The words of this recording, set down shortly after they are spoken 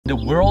The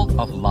world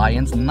of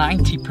lions,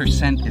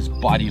 90% is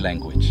body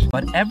language.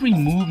 But every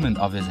movement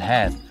of his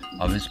head,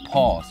 of his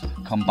paws,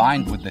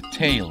 combined with the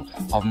tail,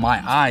 of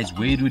my eyes,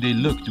 where do they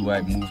look? Do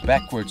I move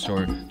backwards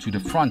or to the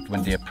front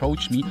when they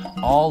approach me?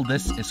 All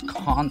this is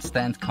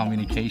constant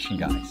communication,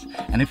 guys.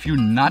 And if you're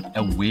not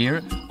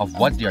aware of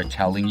what they are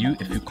telling you,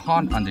 if you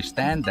can't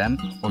understand them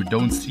or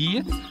don't see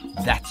it,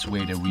 that's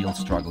where the real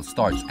struggle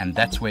starts, and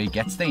that's where it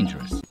gets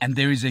dangerous. And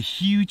there is a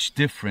huge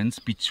difference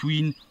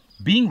between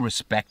being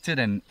respected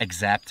and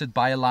accepted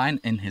by a lion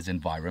in his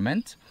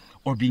environment,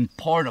 or being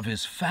part of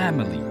his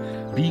family,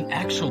 being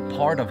actual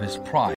part of his pride.